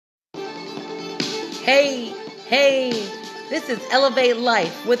Hey, hey, this is Elevate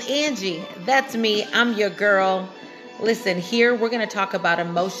Life with Angie. That's me. I'm your girl. Listen, here we're going to talk about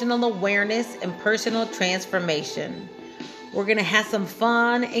emotional awareness and personal transformation. We're going to have some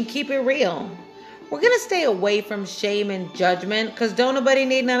fun and keep it real. We're going to stay away from shame and judgment because don't nobody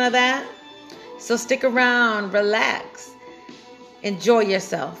need none of that. So stick around, relax, enjoy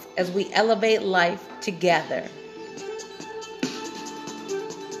yourself as we elevate life together.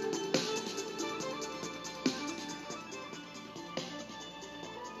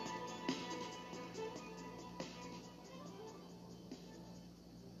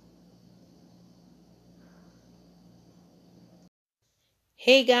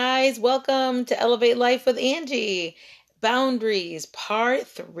 Hey guys, welcome to Elevate Life with Angie. Boundaries, part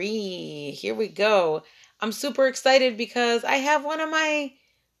 3. Here we go. I'm super excited because I have one of my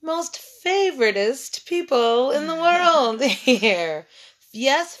most favoritist people in the world here.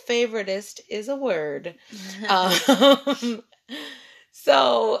 Yes, favoritist is a word.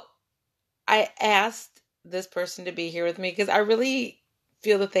 So I asked this person to be here with me because I really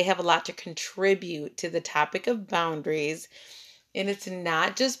feel that they have a lot to contribute to the topic of boundaries. And it's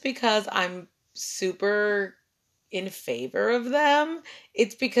not just because I'm super in favor of them.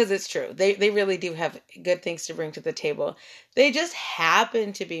 It's because it's true. They really do have good things to bring to the table. They just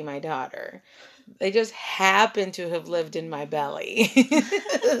happen to be my daughter. They just happen to have lived in my belly.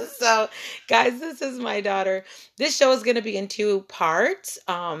 So, guys, this is my daughter. This show is going to be in 2 parts.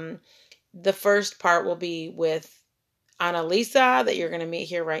 The first part will be with Annalisa that you're going to meet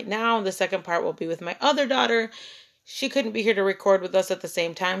here right now. The second part will be with my other daughter. She couldn't be here to record with us at the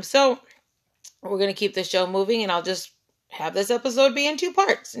same time. So we're going to keep the show moving and I'll just have this episode be in 2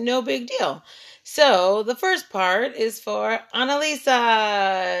 parts. No big deal. So the first part is for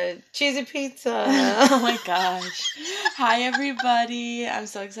Annalisa. Cheesy pizza. Oh my gosh. Hi, everybody. I'm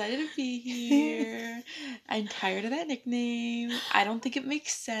so excited to be here. I'm tired of that nickname. I don't think it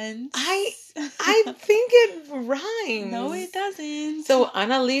makes sense. I think it rhymes. No, it doesn't. So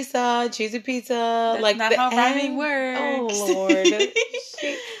Annalisa, cheesy pizza. That's like not how rhyming works. Oh, Lord.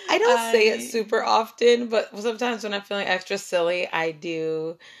 I don't say it super often, but sometimes when I'm feeling extra silly, I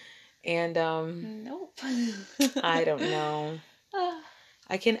do. And nope. I don't know.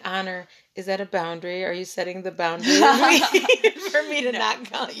 I can honor. Is that a boundary? Are you setting the boundary for me to not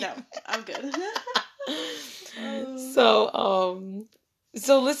call you? No, I'm good.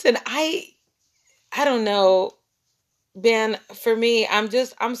 So listen, I don't know, Ben. For me, I'm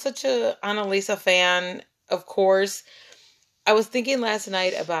such a Annalisa fan. Of course, I was thinking last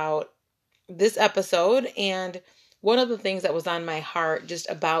night about this episode, and one of the things that was on my heart just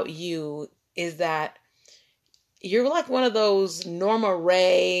about you is that you're like one of those Norma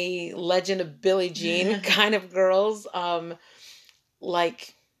Ray, Legend of Billie Jean kind of girls.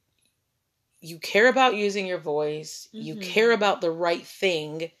 Like you care about using your voice, you care about the right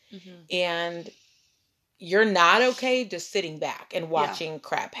thing, and you're not okay just sitting back and watching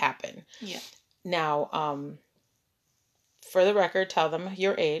crap happen. Yeah. Now, for the record, tell them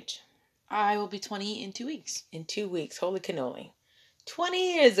your age. I will be 20 in 2 weeks. In 2 weeks. Holy cannoli.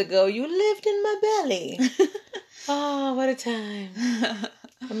 20 years ago, you lived in my belly. Oh, what a time.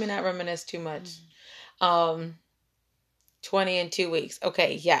 Let me not reminisce too much. 20 in 2 weeks.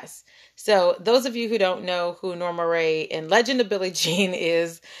 Okay, yes. So those of you who don't know who Norma Ray and Legend of Billie Jean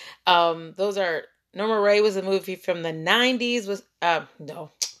is, Norma Ray was a movie from the 90s.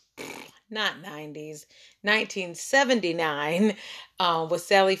 No, not 90s. 1979 with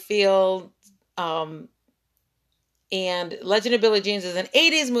Sally Field. And Legend of Billie Jean is an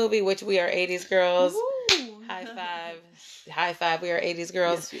 80s movie, which we are 80s girls. Ooh. High five. High five. We are 80s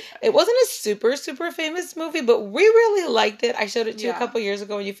girls. Yes, it wasn't a super, super famous movie, but we really liked it. I showed it to you a couple years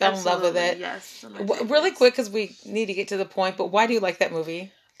ago and you fell in love with it. Yes. Really quick, because we need to get to the point, but why do you like that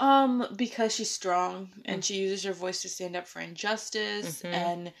movie? Because she's strong and she uses her voice to stand up for injustice,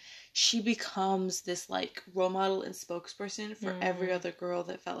 and she becomes this like role model and spokesperson for every other girl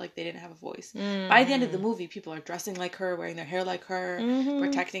that felt like they didn't have a voice. By the end of the movie, people are dressing like her, wearing their hair like her,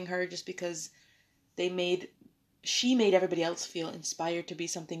 protecting her, just because she made everybody else feel inspired to be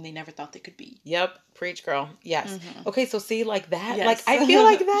something they never thought they could be. Yep. Preach, girl. Yes. Okay, so see, like that, yes. like I feel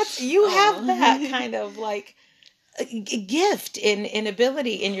like you have that kind of like a gift and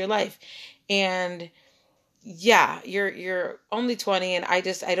ability in your life. And yeah, you're only 20 and I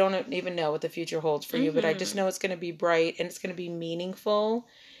don't even know what the future holds for you, but I just know it's going to be bright and it's going to be meaningful.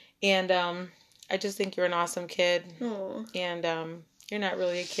 And I just think you're an awesome kid. Aww. And you're not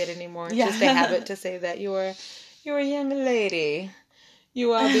really a kid anymore. It's just a habit to say that you're a young lady.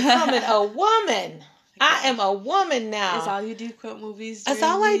 You are becoming a woman. I am a woman now. Is all you do quote movies? That's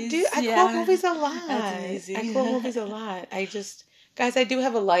all I do. I quote movies a lot. That's amazing. I quote movies a lot. Guys, I do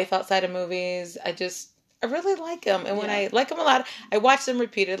have a life outside of movies. I really like them. And when I like them a lot, I watch them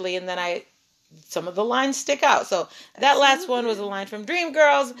repeatedly, and then some of the lines stick out. So that last one was a line from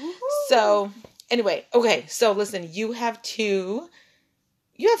Dreamgirls. Woo-hoo. So anyway, okay. So listen, you have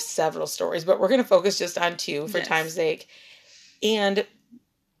several stories, but we're going to focus just on two for time's sake. And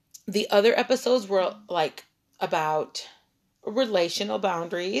the other episodes were like about relational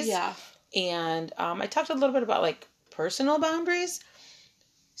boundaries. Yeah. And I talked a little bit about like personal boundaries.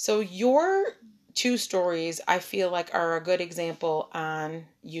 So your two stories, I feel like, are a good example on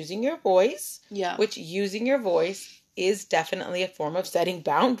using your voice. Yeah. Which using your voice is definitely a form of setting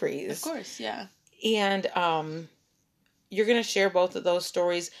boundaries. Of course, yeah. And you're going to share both of those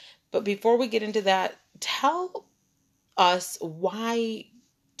stories. But before we get into that, tell us, why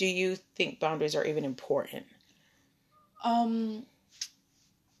do you think boundaries are even important? Plain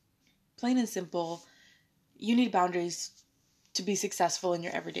and simple, you need boundaries to be successful in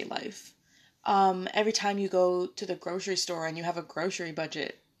your everyday life. Every time you go to the grocery store and you have a grocery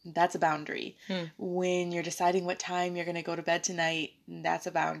budget, that's a boundary. When you're deciding what time you're going to go to bed tonight, that's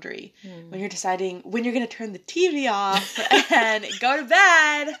a boundary. When you're deciding when you're going to turn the TV off and go to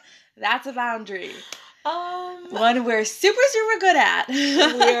bed, that's a boundary. One we're super, super good at.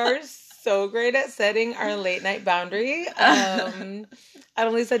 We are so great at setting our late night boundary.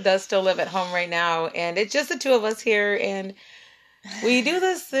 Annalisa does still live at home right now, and it's just the two of us here, and we do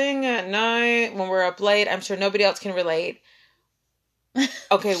this thing at night when we're up late. I'm sure nobody else can relate.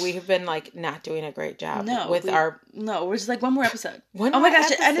 Okay, we have been like not doing a great job we're just like one more episode. Oh my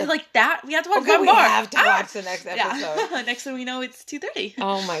gosh, it ended like that. We have to watch one more. We have to watch the next episode. Next thing we know, it's 2:30.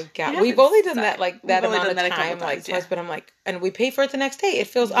 Oh my god, we've only done that amount of time, like twice. But I'm like, and we pay for it the next day. It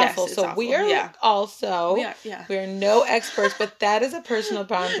feels awful. So awful. We are we are no experts, but that is a personal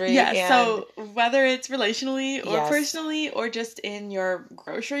boundary. Yeah. And so whether it's relationally or personally, or just in your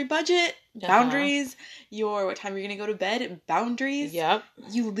grocery budget. Boundaries, what time you're going to go to bed, boundaries. Yep.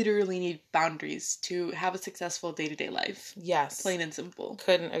 You literally need boundaries to have a successful day-to-day life. Yes. Plain and simple.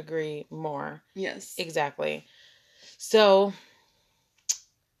 Couldn't agree more. Yes. Exactly. So,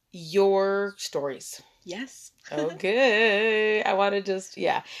 your stories. Yes. Okay. I want to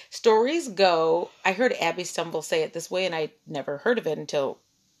stories go, I heard Abby Stumble say it this way, and I never heard of it until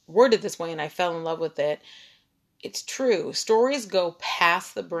worded this way, and I fell in love with it. It's true. Stories go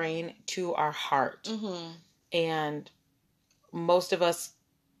past the brain to our heart. Mm-hmm. And most of us,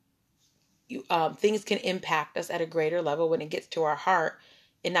 things can impact us at a greater level when it gets to our heart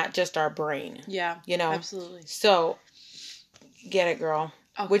and not just our brain. Yeah. Absolutely. So, get it, girl.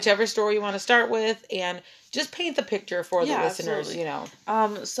 Okay. Whichever story you want to start with, and just paint the picture for the listeners,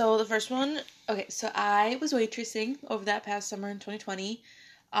 absolutely. So the first one, so I was waitressing over that past summer in 2020.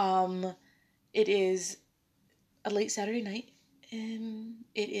 It is a late Saturday night, and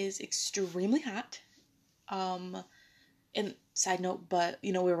it is extremely hot. And side note, but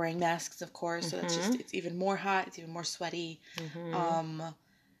we were wearing masks, of course, so that's it's even more hot, it's even more sweaty. Mm-hmm.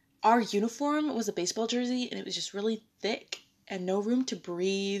 Our uniform was a baseball jersey, and it was just really thick and no room to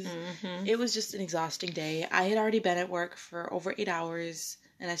breathe. Mm-hmm. It was just an exhausting day. I had already been at work for over 8 hours,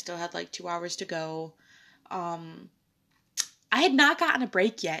 and I still had like 2 hours to go. I had not gotten a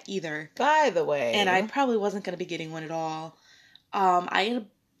break yet either. By the way. And I probably wasn't going to be getting one at all. I had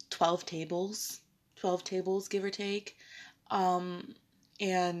 12 tables, give or take.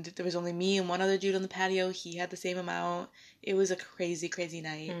 And there was only me and one other dude on the patio. He had the same amount. It was a crazy, crazy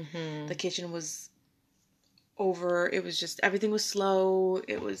night. Mm-hmm. The kitchen was over. It was just, everything was slow.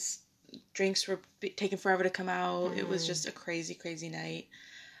 Drinks were taking forever to come out. Mm-hmm. It was just a crazy, crazy night.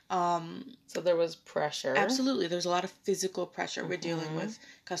 So there was pressure. Absolutely. There's a lot of physical pressure. Mm-hmm. We're dealing with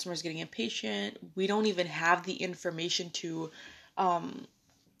customers getting impatient. We don't even have the information to, oh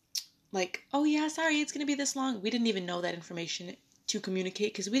yeah, sorry, it's going to be this long. We didn't even know that information to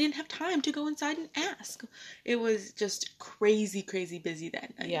communicate because we didn't have time to go inside and ask. It was just crazy, crazy busy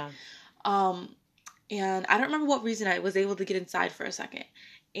that night. Yeah. And I don't remember what reason I was able to get inside for a second.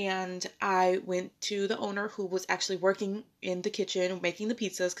 And I went to the owner, who was actually working in the kitchen making the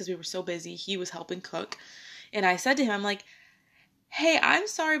pizzas because we were so busy. He was helping cook. And I said to him, I'm like, hey, I'm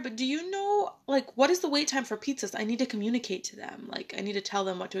sorry, but do you know, what is the wait time for pizzas? I need to communicate to them. I need to tell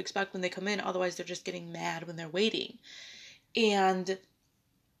them what to expect when they come in. Otherwise, they're just getting mad when they're waiting. And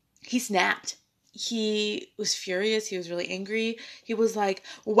he snapped. He was furious. He was really angry. He was like,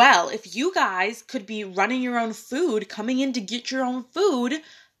 well, if you guys could be running your own food, coming in to get your own food,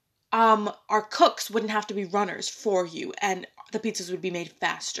 our cooks wouldn't have to be runners for you, and the pizzas would be made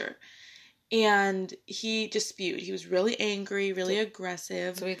faster. And he just spewed. He was really angry, really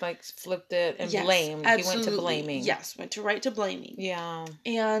aggressive. So he like flipped it and Yes, blamed. absolutely. He went to blaming. Yes, went to right to blaming. Yeah.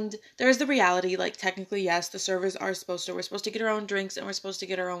 And there's the reality, like technically, yes, the servers are we're supposed to get our own drinks and we're supposed to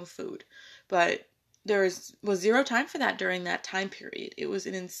get our own food. But there was zero time for that during that time period. It was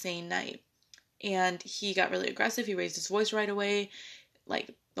an insane night. And he got really aggressive. He raised his voice right away,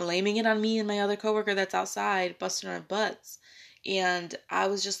 like blaming it on me and my other coworker that's outside, busting our butts. And I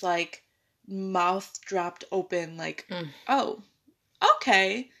was just like, mouth dropped open, like, oh,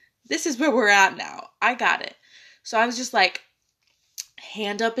 okay, this is where we're at now. I got it. So I was just like,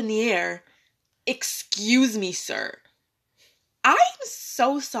 hand up in the air, excuse me, sir. I'm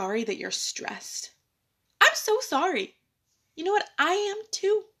so sorry that you're stressed. I'm so sorry. You know what? I am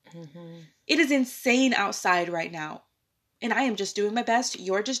too. Mm-hmm. It is insane outside right now. And I am just doing my best.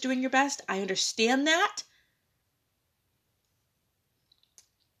 You're just doing your best. I understand that.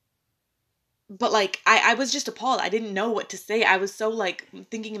 But, like, I was just appalled. I didn't know what to say. I was so, like,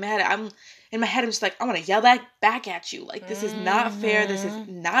 thinking in my head. I'm just like, I want to yell that back at you. Like, this is not fair. This is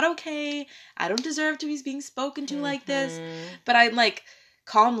not okay. I don't deserve to be being spoken to like this. But I'm, like,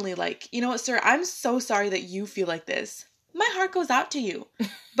 calmly, like, you know what, sir? I'm so sorry that you feel like this. My heart goes out to you.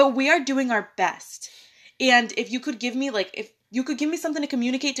 But we are doing our best. And if you could give me, like, if you could give me something to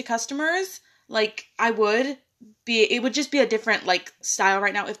communicate to customers, like, I would. It would just be a different, like, style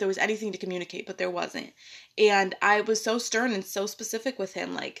right now if there was anything to communicate, but there wasn't. And I was so stern and so specific with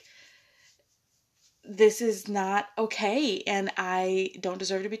him, like, this is not okay, and I don't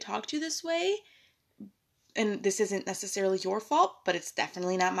deserve to be talked to this way, and this isn't necessarily your fault, but it's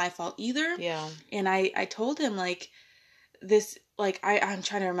definitely not my fault either. Yeah. And I told him, like, this, like, I'm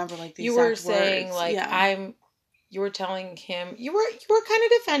trying to remember, like, the you exact were saying, words. like, yeah. You were telling him, you were kind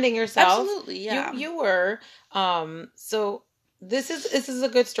of defending yourself. Absolutely, yeah. You were. So this is a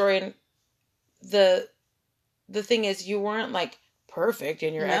good story, and the thing is, you weren't, like, perfect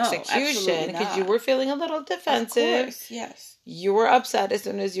in your execution because you were feeling a little defensive. Of course, yes. You were upset as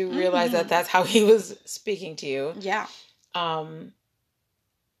soon as you realized that that's how he was speaking to you. Yeah.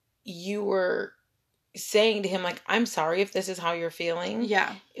 You were saying to him, like, I'm sorry if this is how you're feeling.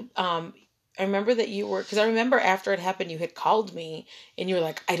 Yeah. I remember that you were, because I remember after it happened, you had called me and you were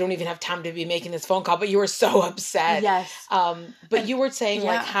like, I don't even have time to be making this phone call, but you were so upset. Yes. But you were saying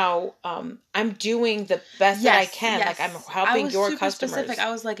like how I'm doing the best that I can. Yes. Like I'm helping your customers. Specific. I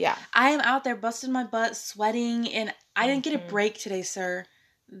was like, I am out there busting my butt, sweating, and I didn't get a break today, sir.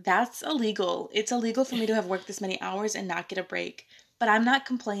 That's illegal. It's illegal for me to have worked this many hours and not get a break. But I'm not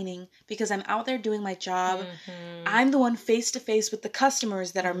complaining because I'm out there doing my job. Mm-hmm. I'm the one face to face with the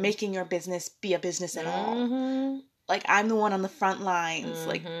customers that are making your business be a business at all. Like I'm the one on the front lines,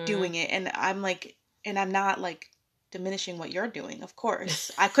 like doing it. And I'm like, and I'm not like diminishing what you're doing. Of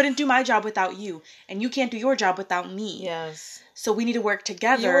course, I couldn't do my job without you, and you can't do your job without me. Yes. So we need to work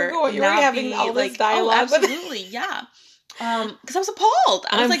together. You were having all this dialogue. Oh, absolutely, yeah. Because I was appalled.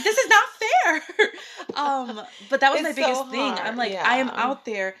 I was like, this is not fair. But that was my biggest thing. I'm like, I am out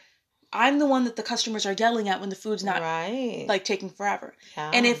there. I'm the one that the customers are yelling at when the food's not like taking forever.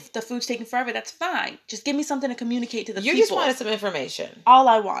 Yeah. And if the food's taking forever, that's fine. Just give me something to communicate to the people. You just wanted some information. All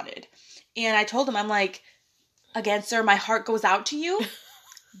I wanted. And I told him, I'm like, again, sir, my heart goes out to you,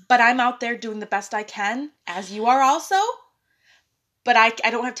 but I'm out there doing the best I can, as you are also. But I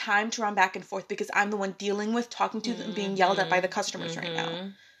don't have time to run back and forth because I'm the one dealing with talking to them, being yelled at by the customers right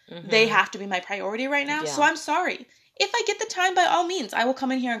now. They have to be my priority right now. Yeah. So I'm sorry. If I get the time, by all means, I will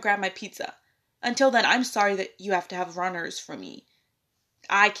come in here and grab my pizza. Until then, I'm sorry that you have to have runners for me.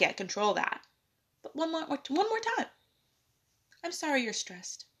 I can't control that. But one more time. I'm sorry you're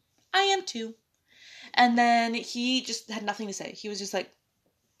stressed. I am too. And then he just had nothing to say. He was just like,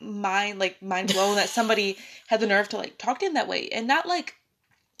 mind blown that somebody had the nerve to like talk to him that way, and not like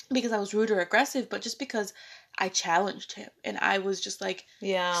because I was rude or aggressive, but just because I challenged him, and I was just like,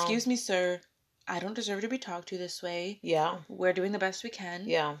 excuse me, sir, I don't deserve to be talked to this way. We're doing the best we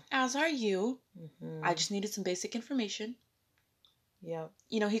can, as are you. I just needed some basic information.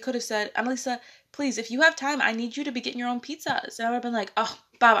 You know, he could have said, Annalisa, please, if you have time, I need you to be getting your own pizzas. And I would have been like, oh,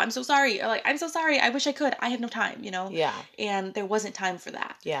 Bob, I'm so sorry. Or like, I'm so sorry. I wish I could. I have no time, you know? And there wasn't time for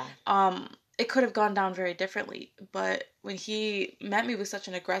that. It could have gone down very differently. But when he met me with such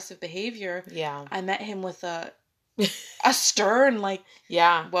an aggressive behavior, I met him with a stern, like,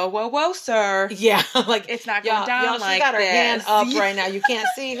 whoa, sir. Like, it's not going down like she got her hand up right now. You can't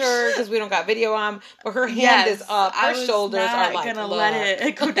see her because we don't got video on, but her hand is up. Her shoulders are like, gonna let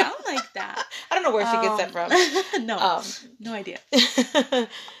it go down like that. I don't know where she gets that from. No idea.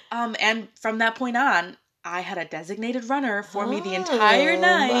 And from that point on, I had a designated runner for me the entire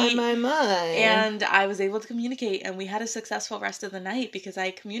night. My. And I was able to communicate, and we had a successful rest of the night because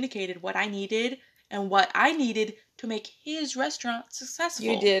I communicated what I needed and what I needed to make his restaurant successful.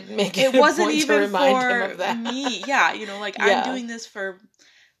 You did make it a wasn't point even to remind for him of that. me. Yeah, like Yeah. I'm doing this for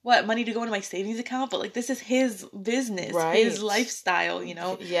money to go into my savings account, but like this is his business, Right. his lifestyle,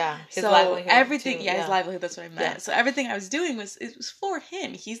 Yeah, his so livelihood everything, too. his livelihood. That's what I meant. Yeah. So everything I was doing was for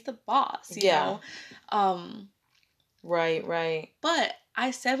him. He's the boss, you Yeah. know. Right. But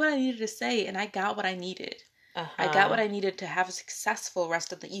I said what I needed to say, and I got what I needed. I got what I needed to have a successful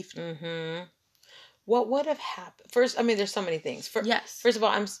rest of the evening. Mm-hmm. What would have happened? First, I mean, there's so many things. Yes. First of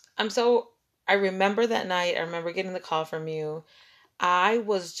all, I remember that night. I remember getting the call from you. I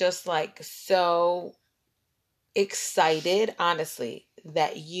was just like so excited, honestly,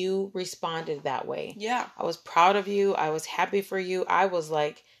 that you responded that way. Yeah. I was proud of you. I was happy for you. I was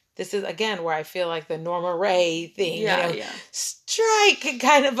like, this is again where I feel like the Norma Ray thing, strike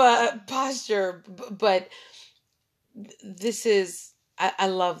kind of a posture. But this is, I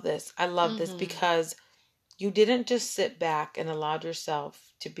love this. I love this because you didn't just sit back and allowed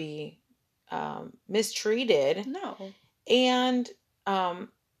yourself to be mistreated. No. And I'm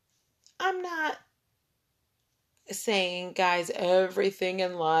not saying, guys, everything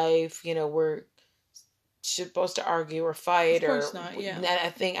in life, we're supposed to argue or fight. Of course not, yeah. And I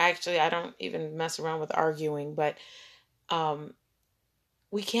think actually I don't even mess around with arguing, but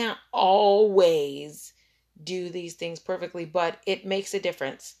we can't always do these things perfectly, but it makes a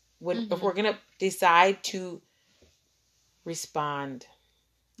difference when if we're gonna decide to respond.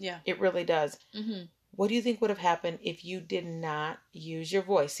 Yeah, it really does. What do you think would have happened if you did not use your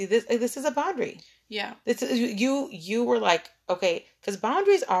voice? See, this is a boundary. Yeah, this is you were like, okay, because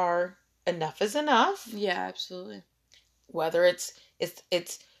boundaries are enough is enough. Yeah, absolutely. Whether it's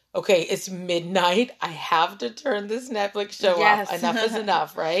okay, it's midnight, I have to turn this Netflix show off. Enough is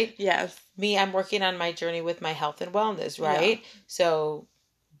enough, right? Yes. Me, I'm working on my journey with my health and wellness, right? Yeah. So,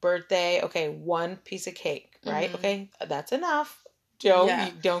 birthday, okay, one piece of cake, right? Okay, that's enough. Joe,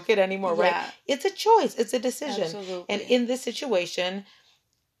 you don't get any more, right? It's a choice. It's a decision. Absolutely. And in this situation,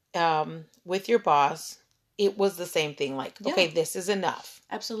 with your boss, it was the same thing. Like, okay, this is enough.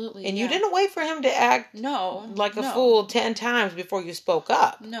 Absolutely. And you didn't wait for him to act like a fool 10 times before you spoke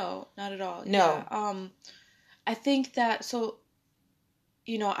up. No, not at all. No. Yeah. I think that, so,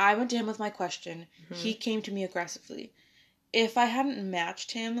 I went to him with my question. He came to me aggressively. If I hadn't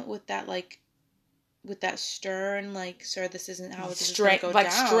matched him with that, with that stern, sir, this isn't how it's going to go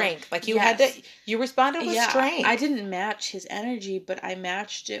down. Strength. Like you had to, you responded with strength. I didn't match his energy, but I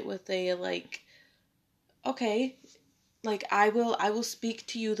matched it with a, okay, I will speak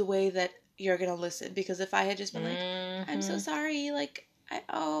to you the way that you're going to listen. Because if I had just been I'm so sorry,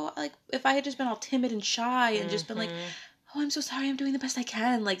 if I had just been all timid and shy and just been oh, I'm so sorry, I'm doing the best I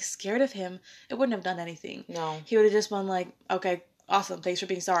can, scared of him, it wouldn't have done anything. No. He would have just been okay, awesome, thanks for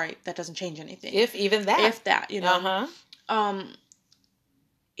being sorry. That doesn't change anything. If even that. If that,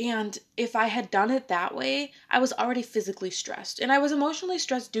 And if I had done it that way, I was already physically stressed. And I was emotionally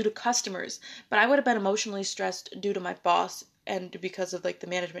stressed due to customers, but I would have been emotionally stressed due to my boss and because of, the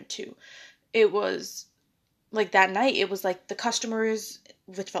management, too. It was, that night, it was, the customers,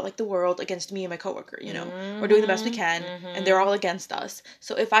 which felt like the world, against me and my coworker, We're doing the best we can, and they're all against us.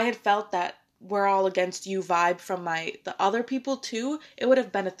 So if I had felt that we're all against you vibe from the other people, too, it would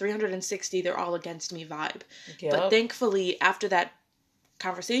have been a 360, they're all against me vibe. Yep. But thankfully, after that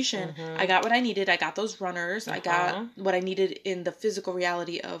conversation, I got what I needed. I got those runners. I got what I needed in the physical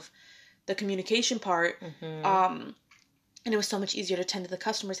reality of the communication part. And it was so much easier to tend to the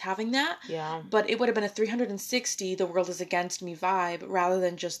customers having that. Yeah. But it would have been a 360, the world is against me vibe, rather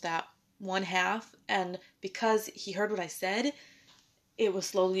than just that one half. And because he heard what I said, it was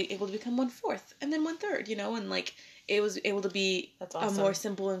slowly able to become 1/4 and then 1/3, and it was able to be a more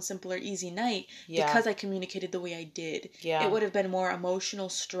simple and simpler, easy night because I communicated the way I did. Yeah. It would have been more emotional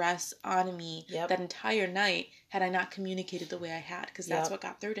stress on me that entire night had I not communicated the way I had, because that's what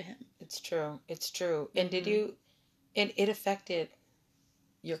got through to him. It's true. And and it affected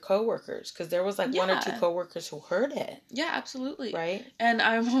your coworkers, because there was one or two coworkers who heard it. Yeah, absolutely. Right? And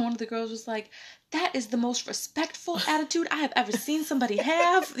one of the girls was like, that is the most respectful attitude I have ever seen somebody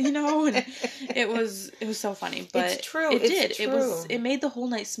have, and it was so funny. But it's true. It made the whole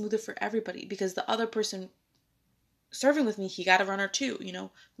night smoother for everybody, because the other person serving with me, he got a runner too,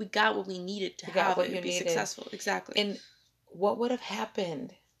 we got what we needed to have it to be successful. Exactly. And what would have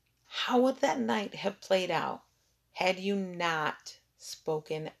happened? How would that night have played out had you not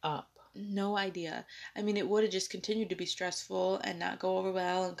spoken up? no idea. I mean, it would have just continued to be stressful and not go over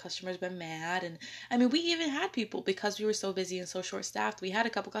well, and customers been mad. And I mean, we even had people, because we were so busy and so short staffed, we had a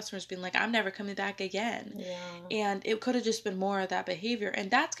couple customers being like, I'm never coming back again. Yeah. And it could have just been more of that behavior. And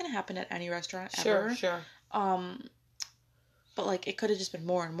that's going to happen at any restaurant ever. Sure. But like, it could have just been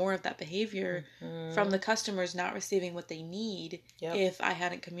more and more of that behavior from the customers not receiving what they need if I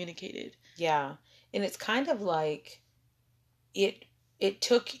hadn't communicated. Yeah. And it's kind of like it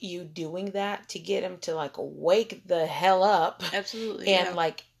took you doing that to get him to like wake the hell up. Absolutely. And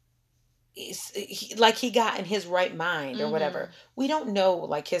like he got in his right mind or whatever. We don't know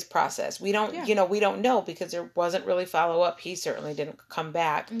like his process. We don't, we don't know because there wasn't really follow up. He certainly didn't come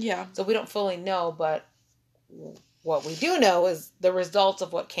back. Yeah. So we don't fully know, but what we do know is the results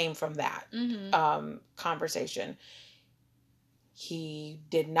of what came from that conversation. He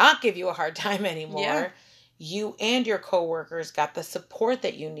did not give you a hard time anymore. Yeah. You and your coworkers got the support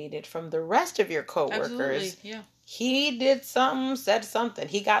that you needed from the rest of your coworkers. Absolutely. Yeah. He did something, said something.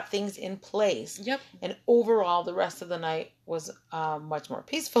 He got things in place. Yep. And overall, the rest of the night was much more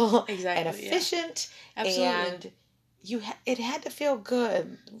peaceful and efficient. Yeah. Absolutely. And it had to feel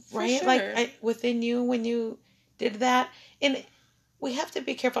good, right? For sure. Like within you when you did that. And we have to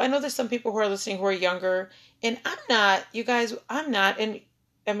be careful. I know there's some people who are listening who are younger, and I'm not. You guys, I'm not. And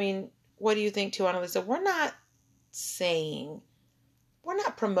I mean, what do you think too, Annalisa? We're not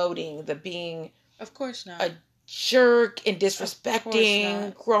promoting the being, of course not, a jerk and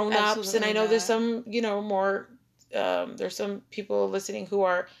disrespecting grown-ups. And I know there's some, more, there's some people listening who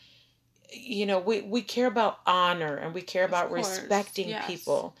are, we care about honor and we care about respecting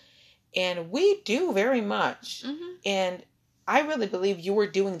people. And we do very much. Mm-hmm. And I really believe you were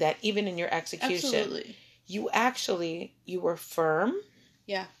doing that even in your execution. Absolutely. You were firm.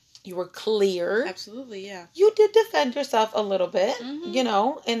 Yeah. You were clear. Absolutely, yeah. You did defend yourself a little bit,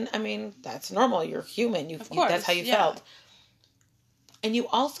 and I mean, that's normal. You're human. Of course, that's how you felt. And you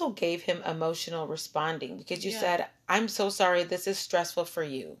also gave him emotional responding because you said, I'm so sorry. This is stressful for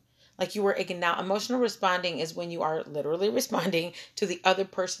you. Like you were emotional responding is when you are literally responding to the other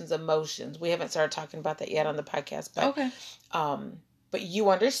person's emotions. We haven't started talking about that yet on the podcast, but okay. But you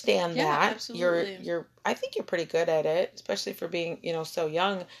understand that. Absolutely. I think you're pretty good at it, especially for being, so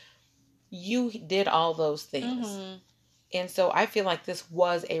young. You did all those things. Mm-hmm. And so I feel like this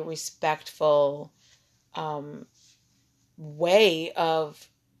was a respectful way of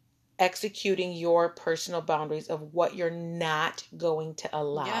executing your personal boundaries of what you're not going to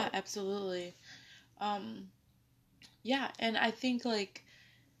allow. Yeah, absolutely. And I think like,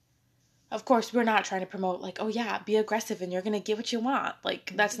 of course, we're not trying to promote like, oh yeah, be aggressive and you're going to get what you want.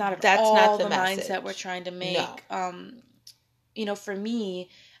 Like that's not not the mindset we're trying to make. No. For me,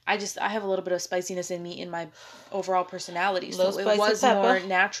 I have a little bit of spiciness in me in my overall personality. So it was more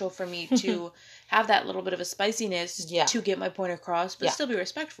natural for me to have that little bit of a spiciness to get my point across, but still be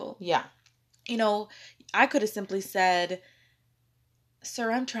respectful. Yeah. I could have simply said,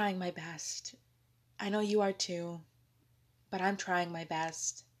 sir, I'm trying my best. I know you are too, but I'm trying my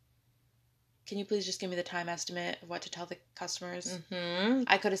best. Can you please just give me the time estimate of what to tell the customers? Mm-hmm.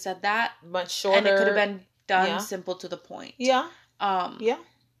 I could have said that. Much shorter. And it could have been done simple to the point. Yeah.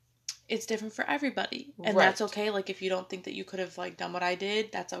 It's different for everybody. And that's okay. Like, if you don't think that you could have, like, done what I did,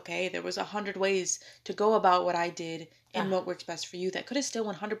 that's okay. There was 100 ways to go about what I did and what works best for you that could have still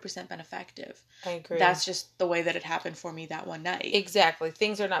 100% been effective. I agree. That's just the way that it happened for me that one night. Exactly.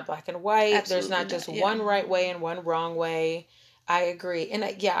 Things are not black and white. Absolutely There's not just one right way and one wrong way. I agree. And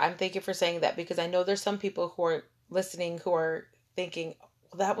I'm thank you for saying that because I know there's some people who are listening who are thinking,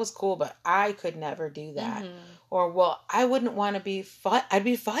 well, that was cool, but I could never do that. Mm-hmm. Or, well, I wouldn't want to I'd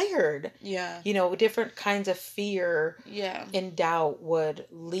be fired. Yeah. Different kinds of fear and doubt would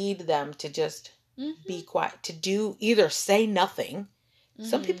lead them to just be quiet, to either say nothing. Mm-hmm.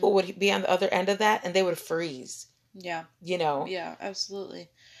 Some people would be on the other end of that and they would freeze. Yeah. Yeah, absolutely.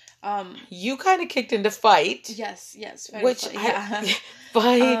 You kind of kicked into fight. Yes. Fight,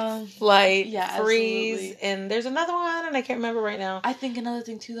 flight, freeze, absolutely. And there's another one, and I can't remember right now. I think another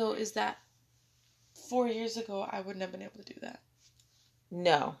thing too, though, is that 4 years ago I wouldn't have been able to do that.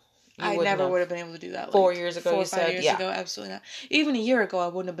 No, I never would have been able to do that. Like 4 years ago, 4 or 5 years ago, absolutely not. Even a year ago, I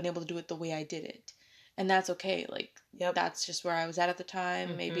wouldn't have been able to do it the way I did it, and that's okay. Like, that's just where I was at the time.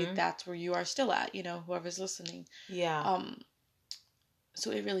 Mm-hmm. Maybe that's where you are still at. Whoever's listening. Yeah. So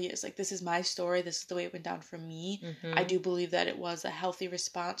it really is like, this is my story. This is the way it went down for me. Mm-hmm. I do believe that it was a healthy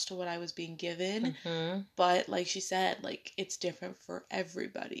response to what I was being given. Mm-hmm. But like she said, like, it's different for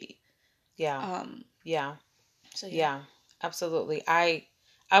everybody. Yeah. So yeah, absolutely. I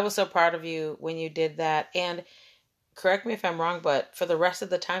was so proud of you when you did that. And correct me if I'm wrong, but for the rest of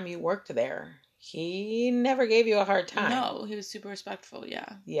the time you worked there, he never gave you a hard time. No, he was super respectful,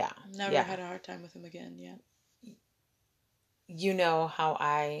 yeah. Yeah. Never yeah. had a hard time with him again, yeah. You know how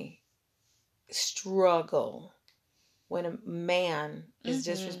I struggle when a man is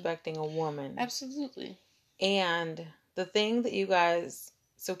disrespecting a woman. Absolutely. And the thing that you guys,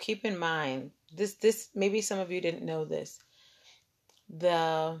 so keep in mind, this maybe some of you didn't know this.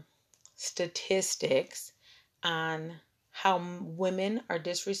 The statistics on how women are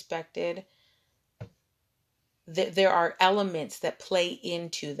disrespected, there are elements that play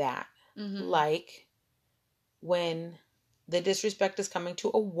into that. Like when the disrespect is coming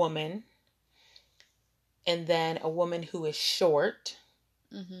to a woman, and then a woman who is short.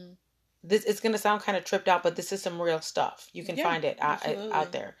 This, it's going to sound kind of tripped out, but this is some real stuff. You can find it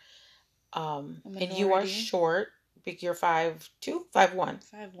out there. And you are short. You're 5'2", 5'1". 5'1".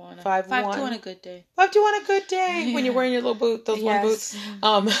 5'1". 5'2" on a good day. 5'2" on a good day when you're wearing your little boot, those one boots.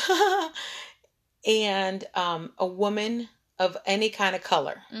 And a woman of any kind of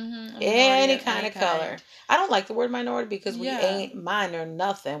color. Any kind of color. I don't like the word minority because we ain't minor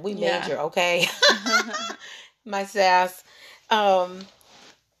nothing. We major, okay? My sass.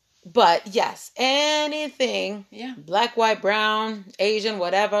 But yes, anything. Yeah. Black, white, brown, Asian,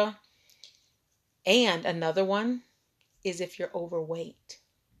 whatever. And another one is if you're overweight.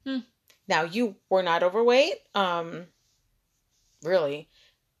 Now, you were not overweight, really.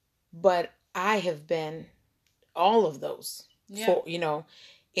 But I have been all of those. For, you know,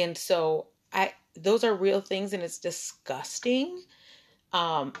 and so those are real things, and it's disgusting.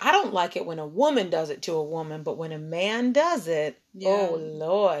 I don't like it when a woman does it to a woman, but when a man does it, oh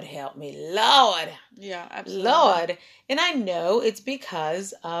Lord, help me, Lord. Yeah, absolutely. Lord. And I know it's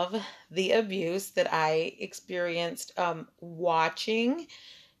because of the abuse that I experienced watching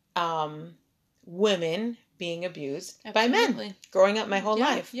women being abused by men growing up my whole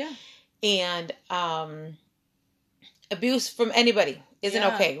life. Yeah. And abuse from anybody isn't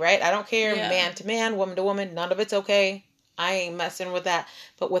okay, right? I don't care, man to man, woman to woman, none of it's okay. I ain't messing with that.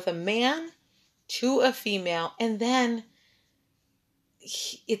 But with a man to a female, and then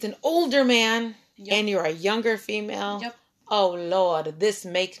it's an older man and you're a younger female. Oh Lord, this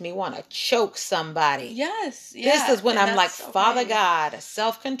makes me want to choke somebody. Yes. This is when I'm like, Father God,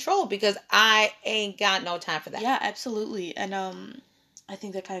 self-control, because I ain't got no time for that. Yeah, absolutely. And I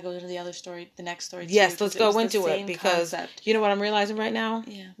think that kind of goes into the other story, the next story. Yes, let's go into it, because you know what I'm realizing right now?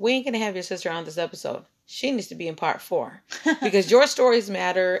 Yeah. We ain't going to have your sister on this episode. She needs to be in part 4 because your stories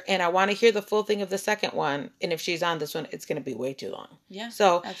matter, and I want to hear the full thing of the second one. And if she's on this one, it's going to be way too long. Yeah.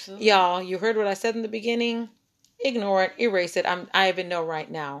 So, absolutely. Y'all, you heard what I said in the beginning. Ignore it, erase it. I even know right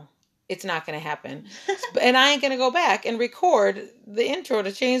now it's not going to happen, and I ain't going to go back and record the intro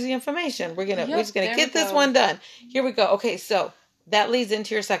to change the information. We're just going to get this one done. Here we go. Okay, so that leads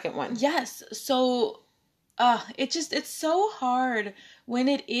into your second one. Yes. So, it's so hard when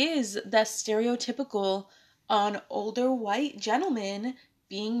it is that stereotypical an older white gentleman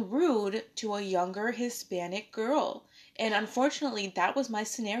being rude to a younger Hispanic girl. And unfortunately, that was my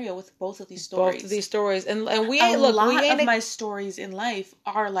scenario with both of these stories. And we ain't, a lot of my stories in life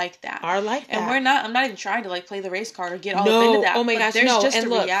are like that. And I'm not even trying to like play the race card or get all up into that. Oh my gosh, there's no. just and a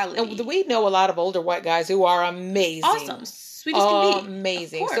look, reality. And we know a lot of older white guys who are amazing. Awesome. Sweet as can be.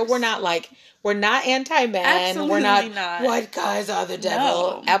 Amazing. So we're not anti-men. Absolutely we're not white guys are the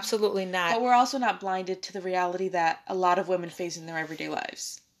devil. No. Absolutely not. But we're also not blinded to the reality that a lot of women face in their everyday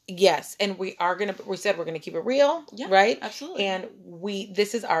lives. Yes, and we said we're gonna keep it real, right? Absolutely. And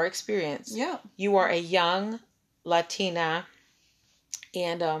this is our experience. Yeah. You are a young Latina,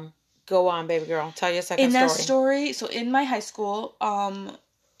 and go on, baby girl. Tell your second story. In that story, so in my high school,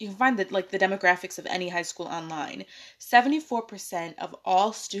 you can find the demographics of any high school online. 74% of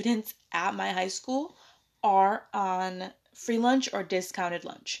all students at my high school are on free lunch or discounted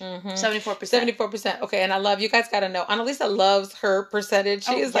lunch. 74%. 74%. Okay, and I love, you guys got to know, Annalisa loves her percentage.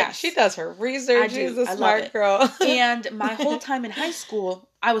 She is like, she does her research. She's a smart girl. And my whole time in high school,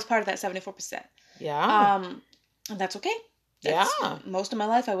 I was part of that 74%. Yeah. And that's okay. Most of my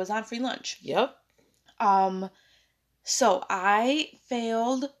life I was on free lunch. Yep. So I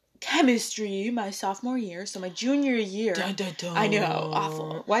failed chemistry my sophomore year. So my junior year. Dun, dun, dun. I know,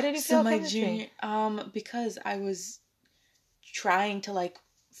 awful. Why did you fail chemistry? Because I was trying to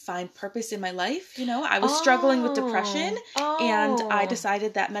find purpose in my life. I was struggling with depression, and I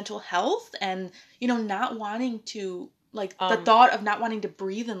decided that mental health and not wanting to like the thought of not wanting to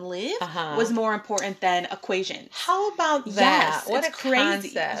breathe and live was more important than equations. How about that? Yes, what a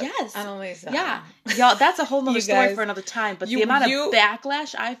crazy concept. Yes. Annalisa. Yeah. Y'all, that's a whole nother story for another time. But the amount of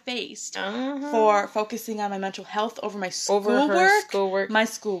backlash I faced for focusing on my mental health over my schoolwork. My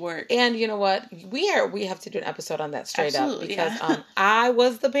schoolwork. And you know what? We have to do an episode on that straight up. Because I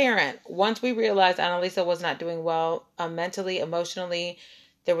was the parent. Once we realized Annalisa was not doing well mentally, emotionally,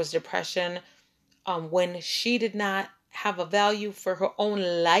 there was depression. When she did not have a value for her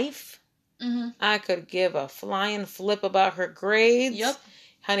own life, I could give a flying flip about her grades. Yep.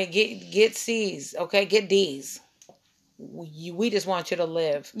 Honey, get C's, okay? Get D's. We just want you to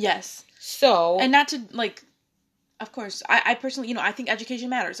live. Yes. So. And not to, like, of course, I personally, I think education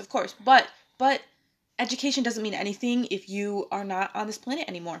matters, of course. But education doesn't mean anything if you are not on this planet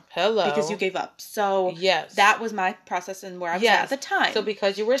anymore. Hello. Because you gave up. So yes, that was my process and where I was at the time. So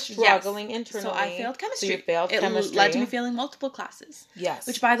because you were struggling internally. So I failed chemistry. So you failed chemistry. It led to me failing multiple classes. Yes.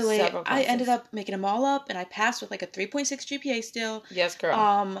 Which, by the way, I ended up making them all up and I passed with like a 3.6 GPA still. Yes,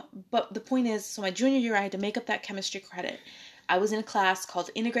 girl. But the point is, so my junior year I had to make up that chemistry credit. I was in a class called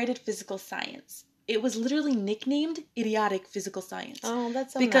Integrated Physical Science. It was literally nicknamed Idiotic Physical Science. Oh,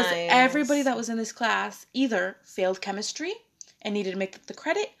 that's so because nice. Everybody that was in this class either failed chemistry and needed to make up the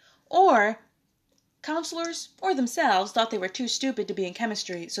credit, or counselors or themselves thought they were too stupid to be in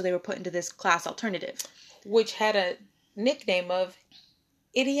chemistry, so they were put into this class alternative. Which had a nickname of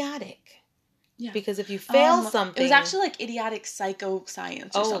Idiotic. Yeah. Because if you fail something... It was actually like idiotic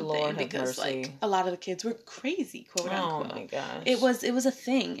psychoscience or something. Lord, because like a lot of the kids were crazy, quote unquote. Oh my gosh. It was a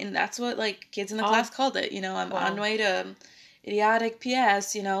thing, and that's what like kids in the class called it. I'm on my way to idiotic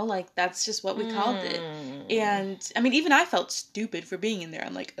PS, like that's just what we called it. And I mean, even I felt stupid for being in there.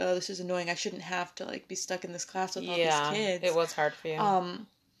 I'm like, oh, this is annoying. I shouldn't have to like be stuck in this class with all these kids. It was hard for you.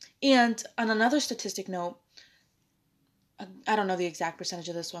 And on another statistic note, I don't know the exact percentage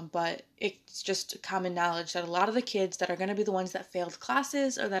of this one, but it's just common knowledge that a lot of the kids that are going to be the ones that failed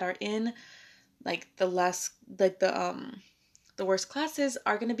classes or that are in like the worst classes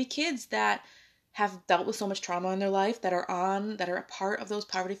are going to be kids that have dealt with so much trauma in their life, that are a part of those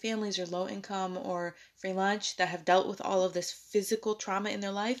poverty families or low income or free lunch, that have dealt with all of this physical trauma in their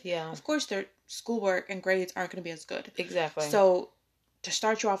life. Yeah. Of course, their schoolwork and grades aren't going to be as good. Exactly. So to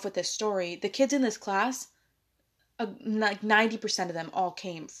start you off with this story, the kids in this class, like 90% of them all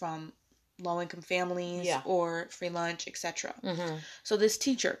came from low-income families or free lunch, etc. So this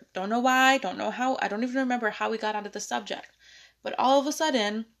teacher, don't know why, don't know how, I don't even remember how we got onto the subject, but all of a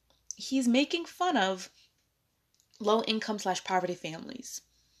sudden, he's making fun of low-income / poverty families.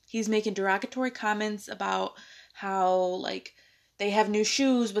 He's making derogatory comments about how, like, they have new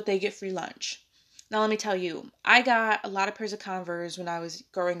shoes, but they get free lunch. Now, let me tell you, I got a lot of pairs of Converse when I was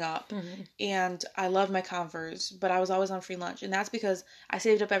growing up, and I loved my Converse, but I was always on free lunch, and that's because I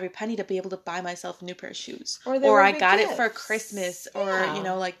saved up every penny to be able to buy myself a new pair of shoes. Or I got it for Christmas, or,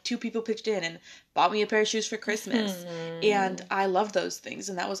 like 2 people pitched in and bought me a pair of shoes for Christmas, and I loved those things,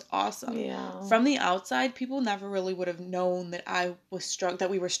 and that was awesome. Yeah. From the outside, people never really would have known that that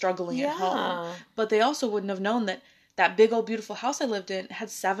we were struggling at home, but they also wouldn't have known that big old beautiful house I lived in had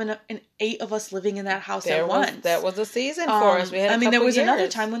 7 and 8 of us living in that house at once. That was a season for us. We had there was another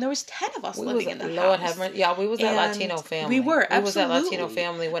time when there was 10 of us living in the house. Lord have mercy. Yeah, we was that Latino family. We were, absolutely. We was that Latino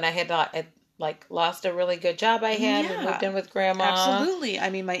family when I had lost a really good job I had. We moved in with grandma. Absolutely.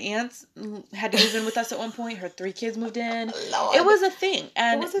 I mean, my aunts had to move in with us at one point. Her 3 kids moved in. Lord. It was a thing.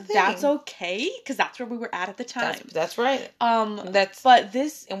 And that's okay, because that's where we were at the time. That's right.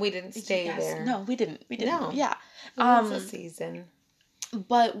 And we didn't stay there. No, we didn't. No. Yeah. It was a season.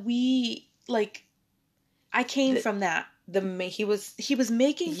 But we, I came from that. He was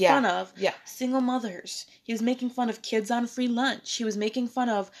making fun of single mothers. He was making fun of kids on free lunch. He was making fun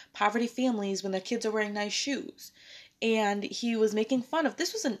of poverty families when their kids are wearing nice shoes. And he was making fun of,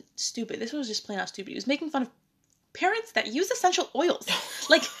 this wasn't stupid, this was just plain out stupid. He was making fun of parents that use essential oils.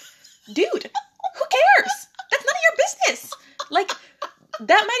 Dude, who cares? That's none of your business.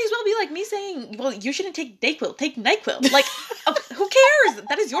 That might as well be like me saying, well, you shouldn't take Dayquil, take NyQuil. Who cares?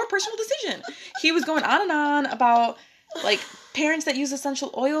 That is your personal decision. He was going on and on about, parents that use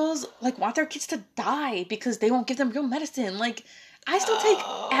essential oils, want their kids to die because they won't give them real medicine. I still take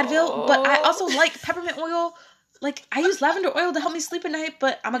Advil, but I also like peppermint oil. I use lavender oil to help me sleep at night,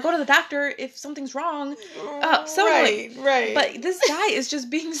 but I'm going to go to the doctor if something's wrong. Annoying. Right. But this guy is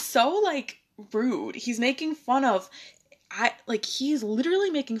just being so, rude. He's making fun of... he's literally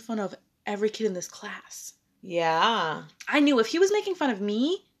making fun of every kid in this class. Yeah. I knew if he was making fun of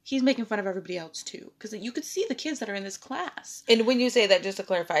me, he's making fun of everybody else too. Because you could see the kids that are in this class. And when you say that, just to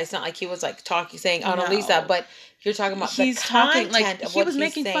clarify, it's not like he was like talking, saying Annalisa, but you're talking about he's the talking content like of he what was he's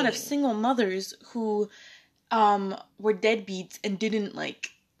making saying. fun of single mothers who were deadbeats and didn't like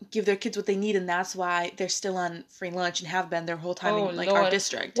give their kids what they need, and that's why they're still on free lunch and have been their whole time in like Lord. our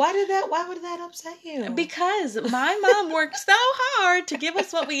district. Why would that upset you? Because my mom worked so hard to give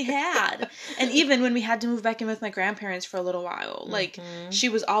us what we had. And even when we had to move back in with my grandparents for a little while, like she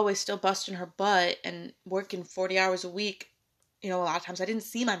was always still busting her butt and working 40 hours a week. You know, a lot of times I didn't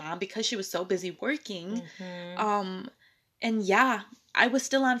see my mom because she was so busy working. And yeah, I was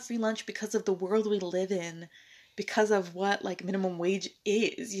still on free lunch because of the world we live in, because of what like minimum wage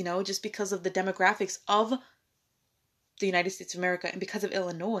is, you know, just because of the demographics of the United States of America and because of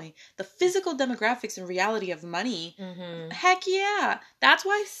Illinois, the physical demographics and reality of money. Heck yeah. That's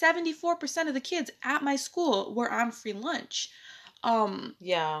why 74% of the kids at my school were on free lunch.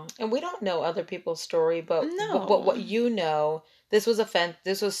 Yeah. And we don't know other people's story, but No. what you know, this was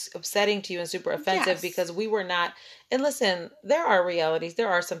upsetting to you and super offensive because we were not. And listen, there are realities. There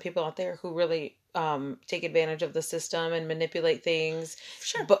are some people out there who really take advantage of the system and manipulate things.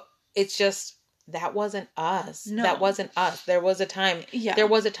 Sure. But it's just, that wasn't us. No. That wasn't us. There was a time. Yeah. There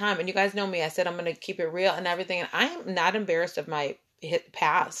was a time. And you guys know me. I said I'm going to keep it real and everything. And I am not embarrassed of my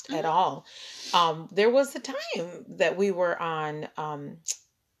past at all. There was a time that we were on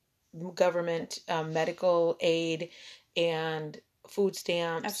government medical aid and food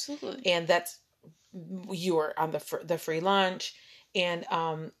stamps. Absolutely. And you were on the free lunch, and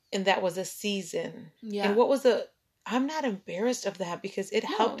that was a season. Yeah. And what was I'm not embarrassed of that because it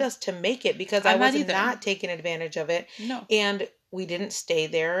helped us to make it, because I was not taking advantage of it. No. And we didn't stay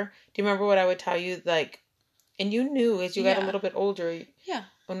there. Do you remember what I would tell you? Like, and you knew as you got a little bit older. Yeah.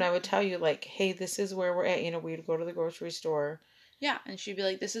 When I would tell you, like, hey, this is where we're at. You know, we'd go to the grocery store. Yeah. And she'd be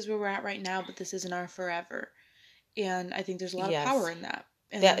like, this is where we're at right now, but this isn't our forever. And I think there's a lot of power in that.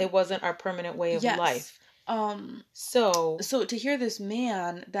 And that it wasn't our permanent way of life. So to hear this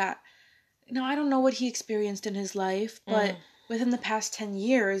man that, you know, I don't know what he experienced in his life, but within the past 10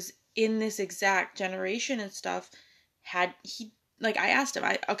 years in this exact generation and stuff, I asked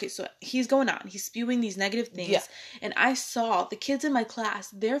him, so he's going on, he's spewing these negative things, and I saw the kids in my class,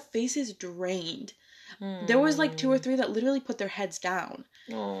 their faces drained. There was like 2 or 3 that literally put their heads down.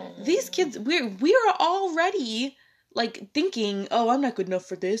 These kids, we're already like thinking, oh, I'm not good enough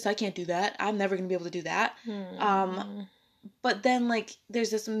for this. I can't do that. I'm never going to be able to do that. But then like there's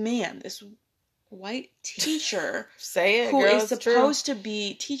this man, this white teacher who is supposed to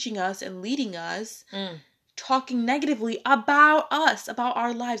be teaching us and leading us, talking negatively about us, about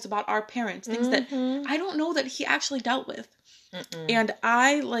our lives, about our parents, things that I don't know that he actually dealt with. And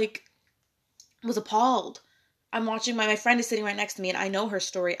I was appalled. I'm watching my friend is sitting right next to me and I know her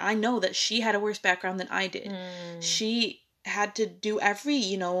story. I know that she had a worse background than I did. She had to do every,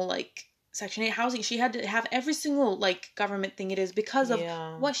 Section 8 housing. She had to have every single, government thing it is because of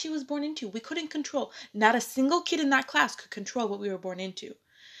what she was born into. We couldn't control. Not a single kid in that class could control what we were born into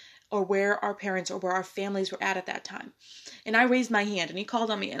or where our parents or where our families were at that time. And I raised my hand and he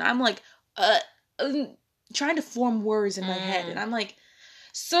called on me and I'm like, trying to form words in my head. And I'm like,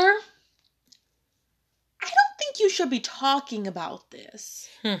 sir, I don't think you should be talking about this.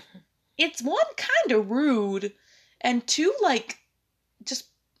 It's one, kind of rude, and 2, just,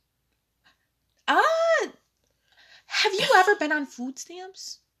 have you ever been on food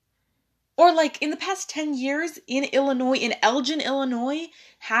stamps? Or in the past 10 years in Illinois, in Elgin, Illinois,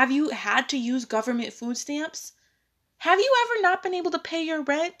 have you had to use government food stamps? Have you ever not been able to pay your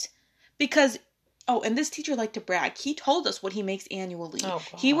rent? Because, and this teacher liked to brag. He told us what he makes annually.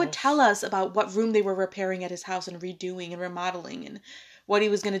 He would tell us about what room they were repairing at his house and redoing and remodeling and what he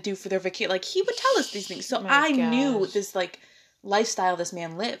was going to do for their vacation. He would tell us these things. So I knew this, lifestyle this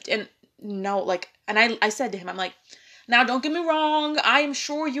man lived. And no, and I said to him, I'm like, now don't get me wrong. I am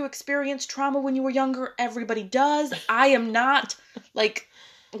sure you experienced trauma when you were younger. Everybody does. I am not,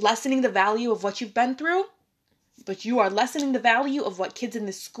 lessening the value of what you've been through. But you are lessening the value of what kids in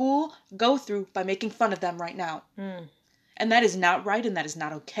this school go through by making fun of them right now. And that is not right and that is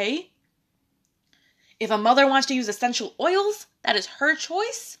not okay. If a mother wants to use essential oils, that is her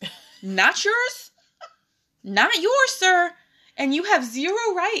choice, not yours. Not yours, sir. And you have zero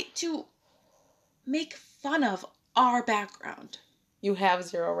right to make fun of our background. You have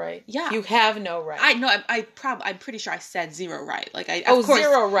zero right. Yeah. You have no right. I know. I'm pretty sure I said zero right. Of course,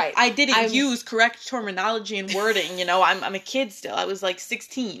 zero right. I didn't use correct terminology and wording. I'm a kid still. I was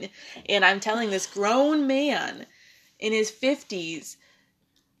 16, and I'm telling this grown man in his 50s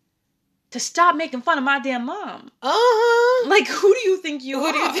to stop making fun of my damn mom. Uh-huh. Like, who do you think you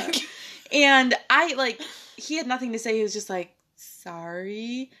are? Who do you think? And he had nothing to say. He was just like,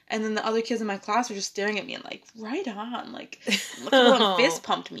 sorry. And then the other kids in my class were just staring at me and like, right on. Like, look at him fist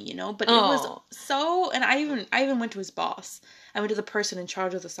pumped me, you know? But it was so, and I even went to his boss. I went to the person in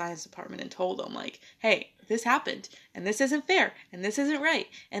charge of the science department and told them, like, hey, this happened, and this isn't fair, and this isn't right.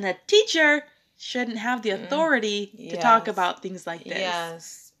 And a teacher shouldn't have the authority to talk about things like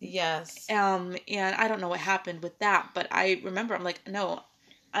this. Yes. And I don't know what happened with that, but I remember I'm like, no,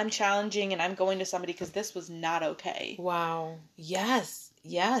 I'm challenging and I'm going to somebody because this was not okay. Wow. Yes.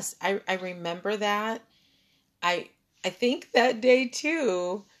 I remember that. I think that day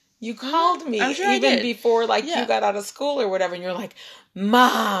too, you called me I'm sure even before you got out of school or whatever, and you're like,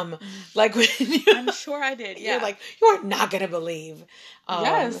 Mom, like when I'm sure I did. Yeah. You're like, you are not gonna believe.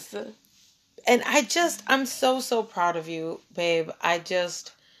 Yes. And I'm so proud of you, babe.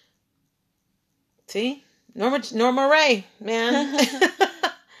 See, Norma Ray, man.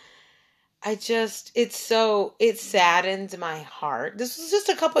 It saddens my heart. This was just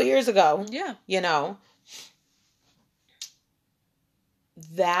a couple years ago. Yeah. You know,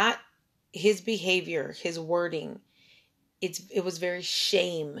 that his behavior, his wording, it was very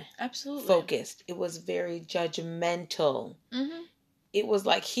shame absolutely focused. It was very judgmental. Mm-hmm. It was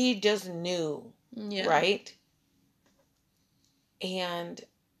like he just knew, right? And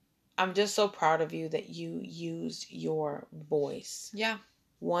I'm just so proud of you that you used your voice. Yeah.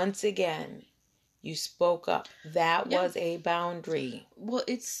 Once again, you spoke up. That was a boundary. Well,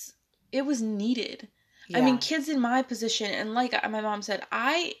 it was needed. Yeah. I mean, kids in my position, and like my mom said,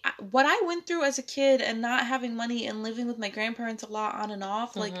 what I went through as a kid and not having money and living with my grandparents a lot on and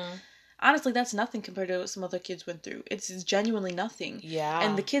off, like, honestly, that's nothing compared to what some other kids went through. It's genuinely nothing. Yeah.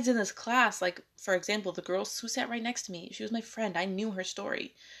 And the kids in this class, like, for example, the girl who sat right next to me, she was my friend. I knew her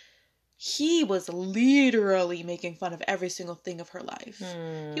story. He was literally making fun of every single thing of her life.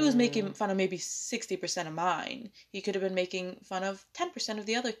 He was making fun of maybe 60% of mine. He could have been making fun of 10% of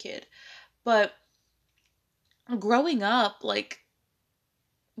the other kid. But growing up, like,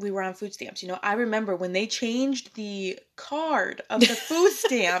 we were on food stamps. You know, I remember when they changed the card of the food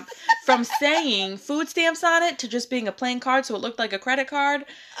stamp from saying food stamps on it to just being a plain card so it looked like a credit card.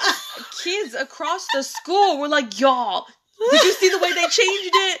 Kids across the school were like, y'all, did you see the way they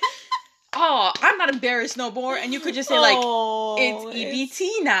changed it? Oh, I'm not embarrassed no more. And you could just say, like, it's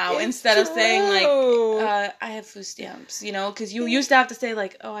EBT now instead of saying, like, I have food stamps, you know? Because you used to have to say,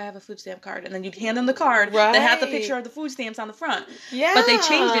 like, oh, I have a food stamp card. And then you'd hand them the card that had the picture of the food stamps on the front. Yeah. But they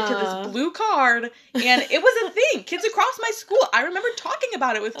changed it to this blue card. And it was a thing. Kids across my school, I remember talking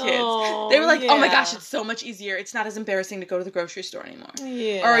about it with kids. They were like, oh my gosh, it's so much easier. It's not as embarrassing to go to the grocery store anymore.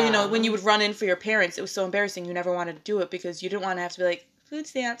 Yeah. Or, you know, when you would run in for your parents, it was so embarrassing. You never wanted to do it because you didn't want to have to be like, food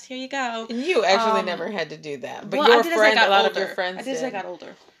stamps, here you go. And you actually never had to do that. But well, your friend, a lot of your friends I did as I got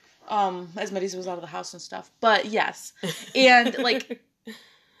older. As Maddie was out of the house and stuff. But yes. And like,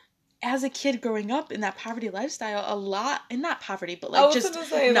 as a kid growing up in that poverty lifestyle, a lot, and not poverty, but like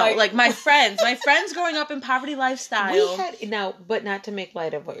like my friends growing up in poverty lifestyle. We had, but not to make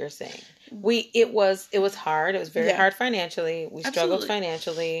light of what you're saying. It was hard. It was very hard financially. We struggled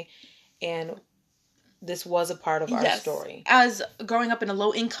financially, and this was a part of our story. As growing up in a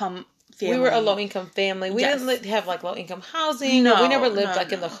low-income family. We were a low-income family. We didn't have, like, low-income housing. No, we never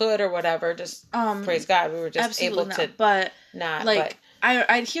lived, in the hood or whatever. Just, praise God, we were just able to not. Like,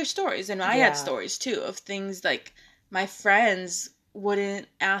 I'd hear stories, and I had stories, too, of things, like, my friends wouldn't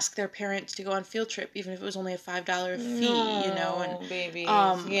ask their parents to go on field trip, even if it was only a $5 fee, you know, and babies.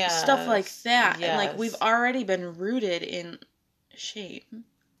 Stuff like that. Yes. And, like, we've already been rooted in shame.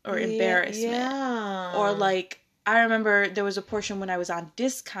 Or embarrassment. Yeah. Or like, I remember there was a portion when I was on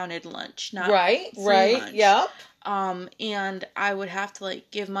discounted lunch, not free lunch. Yep. And I would have to like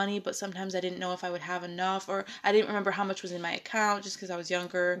give money, but sometimes I didn't know if I would have enough, or I didn't remember how much was in my account just because I was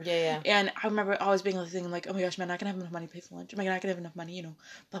younger. Yeah. And I remember always being like thinking like, oh my gosh, am I not gonna have enough money to pay for lunch? Am I not gonna have enough money? You know,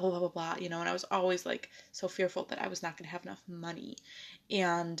 blah blah blah blah blah. You know, and I was always like so fearful that I was not gonna have enough money,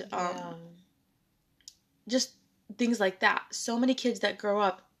 and just things like that. So many kids that grow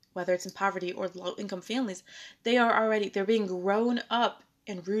up, whether it's in poverty or low-income families, they're being grown up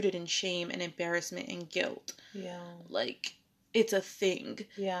and rooted in shame and embarrassment and guilt. Yeah. Like, it's a thing.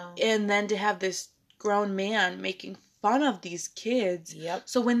 Yeah. And then to have this grown man making fun of these kids. Yep.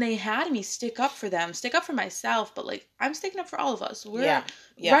 So when they had me stick up for them, stick up for myself, but like I'm sticking up for all of us.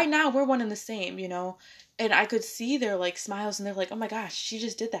 Right now we're one and the same, you know. And I could see their like smiles and they're like, "Oh my gosh, she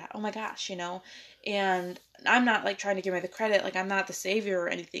just did that. Oh my gosh," you know. And I'm not like trying to give her the credit, like I'm not the savior or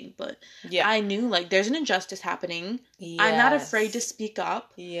anything, but I knew like there's an injustice happening. Yes. I'm not afraid to speak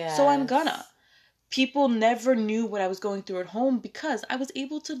up. Yeah. So I'm gonna. People never knew what I was going through at home because I was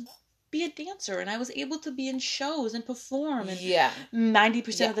able to be a dancer and I was able to be in shows and perform. And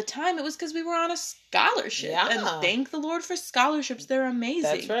 90% of the time it was because we were on a scholarship. Yeah. And thank the Lord for scholarships. They're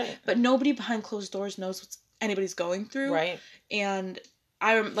amazing. That's right. But nobody behind closed doors knows what anybody's going through. Right. And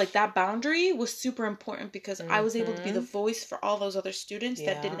I like that boundary was super important because I was able to be the voice for all those other students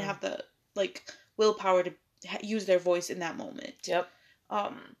that didn't have the like willpower to use their voice in that moment. Yep.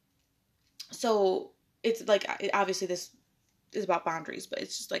 So it's like, obviously this is about boundaries, but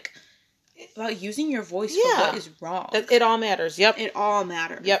it's just like about using your voice for what is wrong. It all matters. Yep. It all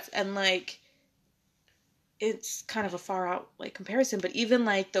matters. Yep. And like, it's kind of a far out like comparison, but even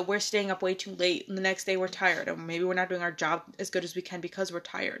like we're staying up way too late and the next day we're tired or maybe we're not doing our job as good as we can because we're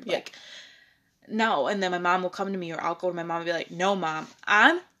tired. Yeah. Like, no. And then my mom will come to me or I'll go to my mom and be like, "No, Mom,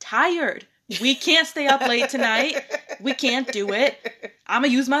 I'm tired. We can't stay up late tonight. We can't do it. I'm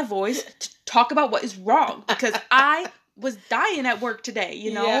going to use my voice to talk about what is wrong because I was dying at work today,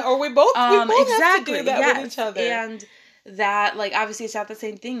 you know?" Yeah, or we both exactly, have to do that with each other. And that, like, obviously it's not the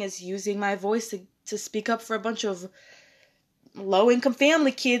same thing as using my voice to speak up for a bunch of low-income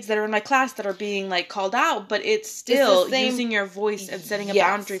family kids that are in my class that are being, like, called out, but it's still using your voice and setting a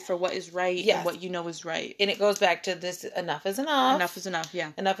boundary for what is right and what you know is right. And it goes back to this, enough is enough. Enough is enough,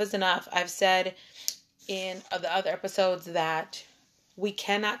 yeah. Enough is enough. I've said in the other episodes that we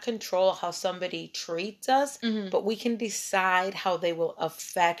cannot control how somebody treats us, but we can decide how they will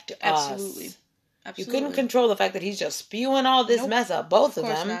affect us. Absolutely. You couldn't control the fact that he's just spewing all this mess up, both of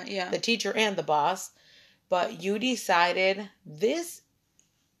them, the teacher and the boss. But you decided this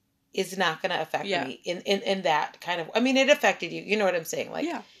is not going to affect me in that kind of... I mean, it affected you. You know what I'm saying? Like,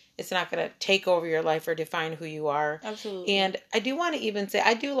 it's not going to take over your life or define who you are. Absolutely. And I do want to even say,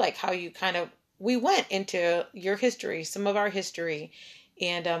 I do like how you kind of... We went into your history, some of our history,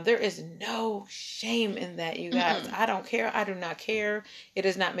 and there is no shame in that, you guys. I don't care. I do not care. It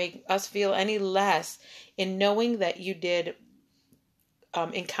does not make us feel any less in knowing that you did...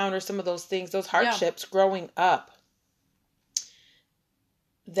 encounter some of those things, those hardships growing up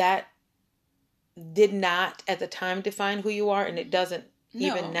that did not at the time define who you are, and it doesn't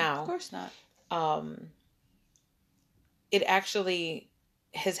even now. Of course not. It actually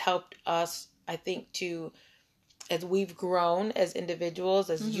has helped us, I think, to, as we've grown as individuals,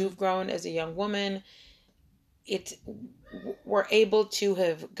 as you've grown as a young woman, we're able to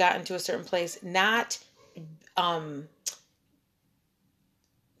have gotten to a certain place, not,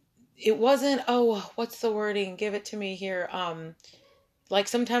 it wasn't, what's the wording? Give it to me here. Like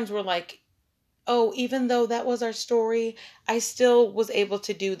sometimes we're like, even though that was our story, I still was able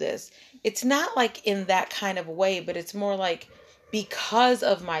to do this. It's not like in that kind of way, but it's more like because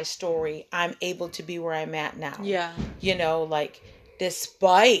of my story, I'm able to be where I'm at now. Yeah. You know, like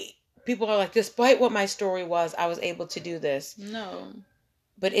people are like, despite what my story was, I was able to do this. No.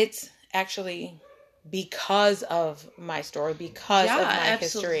 But it's actually... because of my story, because of my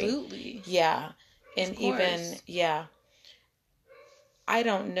history. Absolutely. Yeah. And even, I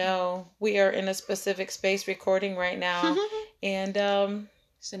don't know. We are in a specific space recording right now. And,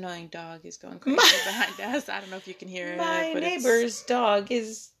 this annoying dog is going crazy behind us. I don't know if you can hear it. My neighbor's dog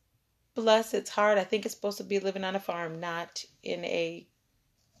is, bless its heart, I think it's supposed to be living on a farm, not in a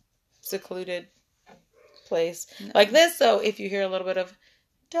secluded place like this. So if you hear a little bit of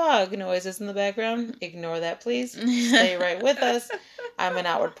dog noises in the background, ignore that, please. Stay right with us. I'm an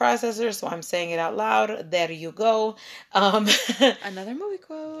outward processor, so I'm saying it out loud. There you go. Another movie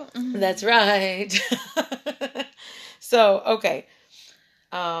quote. That's right. So, okay.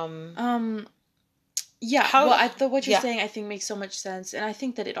 What you're saying I think makes so much sense, and I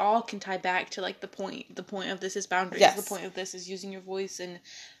think that it all can tie back to like the point of this is boundaries. Yes. The point of this is using your voice and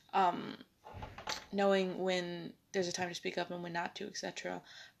knowing when there's a time to speak up and when not to, etc.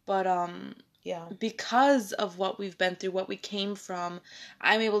 But because of what we've been through, what we came from,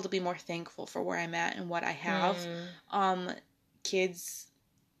 I'm able to be more thankful for where I'm at and what I have. Kids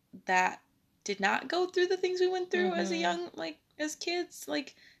that did not go through the things we went through as as kids,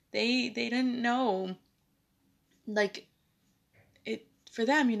 like they didn't know, like it for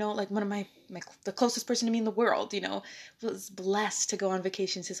them, you know, like one of the closest person to me in the world, you know, was blessed to go on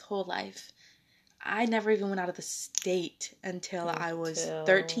vacations his whole life. I never even went out of the state until I was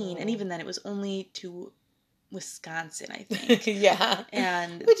 13. And even then, it was only to Wisconsin, I think. Yeah.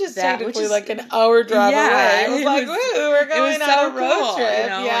 And which is technically like an hour drive away. It was like, woo, we're going on a road trip. You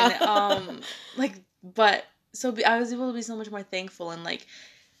know? Yeah. And, but so I was able to be so much more thankful, and like,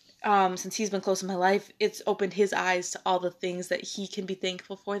 since he's been close in my life, it's opened his eyes to all the things that he can be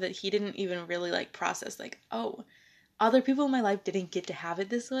thankful for that he didn't even really like process. Like, oh, other people in my life didn't get to have it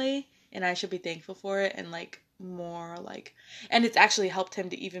this way, and I should be thankful for it. And like more like, and it's actually helped him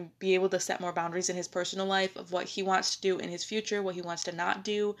to even be able to set more boundaries in his personal life of what he wants to do in his future, what he wants to not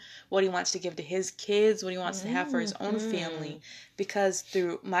do, what he wants to give to his kids, what he wants to have for his own family. Because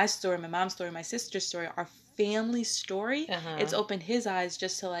through my story, my mom's story, my sister's story, our family story, it's opened his eyes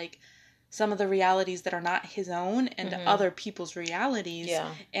just to like some of the realities that are not his own and to other people's realities.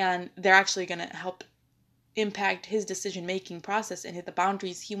 Yeah. And they're actually going to help impact his decision-making process and hit the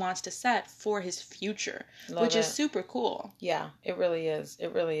boundaries he wants to set for his future, which is super cool. Yeah, it really is.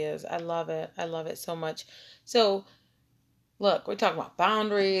 It really is. I love it. I love it so much. So, look, we're talking about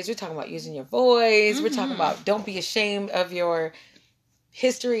boundaries. We're talking about using your voice. We're talking about don't be ashamed of your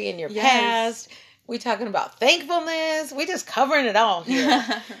history and your past. We're talking about thankfulness. We're just covering it all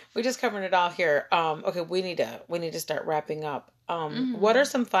here. Okay, we need to start wrapping up. What are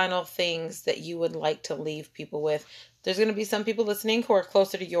some final things that you would like to leave people with? There's going to be some people listening who are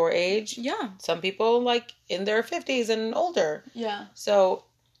closer to your age. Yeah. Some people like in their 50s and older. Yeah. So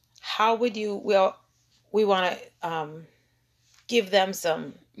how would you, we want to give them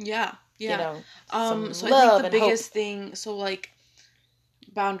some, you know, some so love I think the biggest thing, so like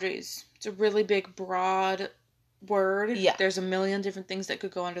boundaries. It's a really big, broad word. Yeah. There's a million different things that could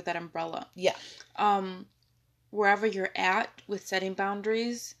go under that umbrella. Yeah. Wherever you're at with setting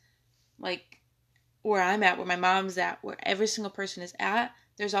boundaries, like where I'm at, where my mom's at, where every single person is at,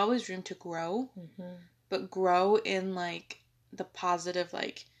 there's always room to grow. But grow in like the positive,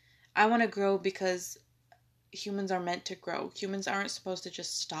 like I want to grow because humans are meant to grow. Humans aren't supposed to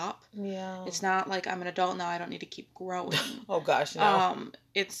just stop. Yeah. It's not like I'm an adult now, I don't need to keep growing. Oh gosh, no.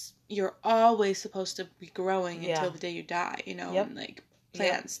 It's you're always supposed to be growing until the day you die, you know. Yep. And like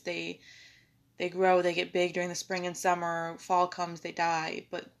plants, they grow, they get big during the spring and summer, fall comes, they die,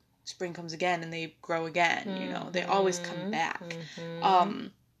 but spring comes again and they grow again, you know. They always come back.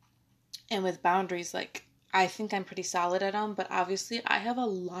 And with boundaries, like I think I'm pretty solid at them, but obviously I have a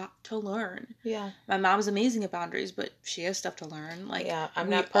lot to learn. Yeah. My mom's amazing at boundaries, but she has stuff to learn. Like, yeah, I'm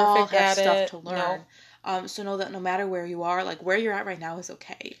not perfect at it. We all have stuff to learn. No. So know that no matter where you are, like where you're at right now is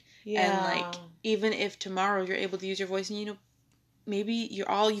okay. Yeah. And like, even if tomorrow you're able to use your voice and, you know, maybe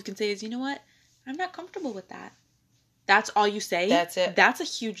all you can say is, you know what? I'm not comfortable with that. That's all you say. That's it. That's a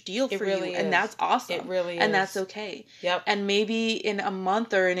huge deal for you. And that's awesome. It really is. And that's okay. Yep. And maybe in a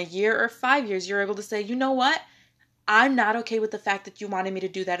month or in a year or 5 years, you're able to say, you know what? I'm not okay with the fact that you wanted me to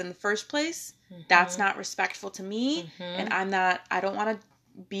do that in the first place. That's not respectful to me. And I don't want to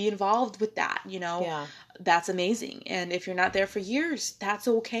be involved with that, you know? Yeah. That's amazing. And if you're not there for years, that's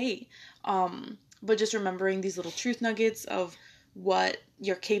okay. But just remembering these little truth nuggets of what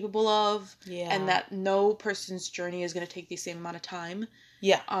you're capable of, and that no person's journey is going to take the same amount of time.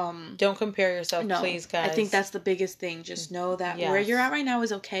 Yeah. Don't compare yourself, please, guys. I think that's the biggest thing. Just know that where you're at right now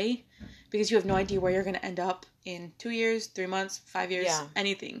is okay, because you have no idea where you're going to end up in 2 years, 3 months, 5 years,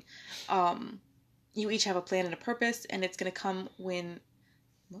 anything. You each have a plan and a purpose, and it's going to come when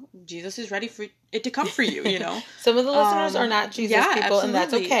Jesus is ready for it to come for you, you know. Some of the listeners are not Jesus people, absolutely. And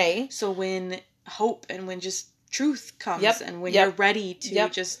that's okay. So when hope and when just truth comes, and when you're ready to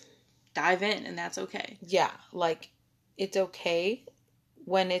just dive in, and that's okay. Yeah, like it's okay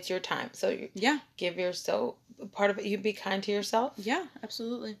when it's your time. So give yourself part of it. You be kind to yourself. Yeah,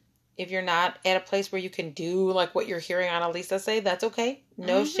 absolutely. If you're not at a place where you can do like what you're hearing Annalisa say, that's okay.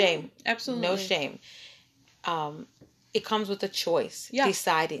 No shame. Absolutely. No shame. It comes with a choice.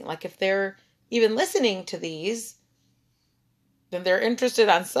 Deciding. Like if they're even listening to these, then they're interested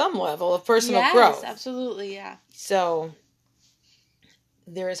on some level of personal growth. Yes, absolutely, yeah. So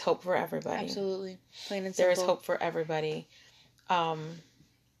there is hope for everybody. Absolutely. Plain and simple. There is hope for everybody. And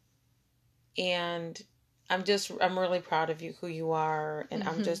I'm really proud of you, who you are, and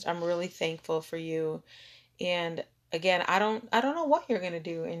I'm really thankful for you. And again, I don't know what you're going to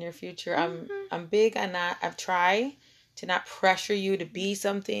do in your future. I'm big on that. I've tried to not pressure you to be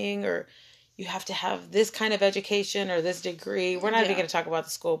something, or you have to have this kind of education or this degree. We're not even going to talk about the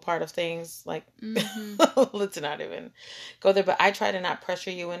school part of things. Like, let's not even go there. But I try to not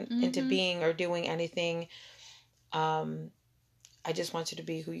pressure you into being or doing anything. I just want you to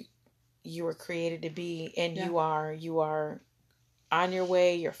be who you were created to be. And you are on your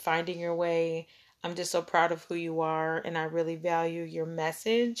way. You're finding your way. I'm just so proud of who you are. And I really value your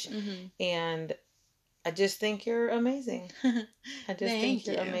message. And I just think you're amazing. I just think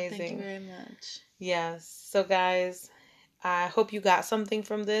you're amazing. Thank you very much. Yes. So guys, I hope you got something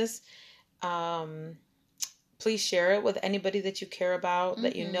from this. Please share it with anybody that you care about,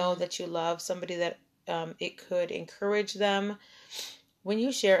 that you know, that you love, somebody that it could encourage them. When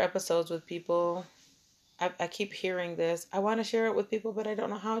you share episodes with people, I keep hearing this. I want to share it with people, but I don't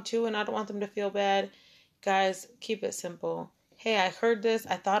know how to, and I don't want them to feel bad. Guys, keep it simple. Hey, I heard this.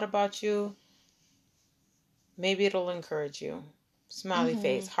 I thought about you. Maybe it'll encourage you. Smiley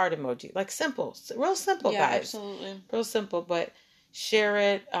face, heart emoji. Like simple. Real simple, yeah, guys. Absolutely. Real simple, but share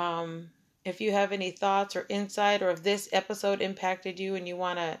it. If you have any thoughts or insight, or if this episode impacted you and you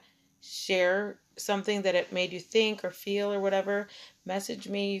want to share something that it made you think or feel or whatever, message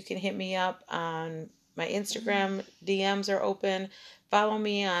me. You can hit me up on my Instagram. DMs are open. Follow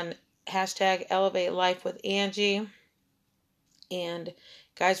me on hashtag Elevate Life with Angie. And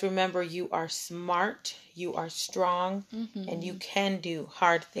guys, remember, you are smart, you are strong, and you can do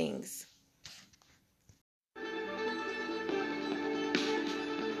hard things.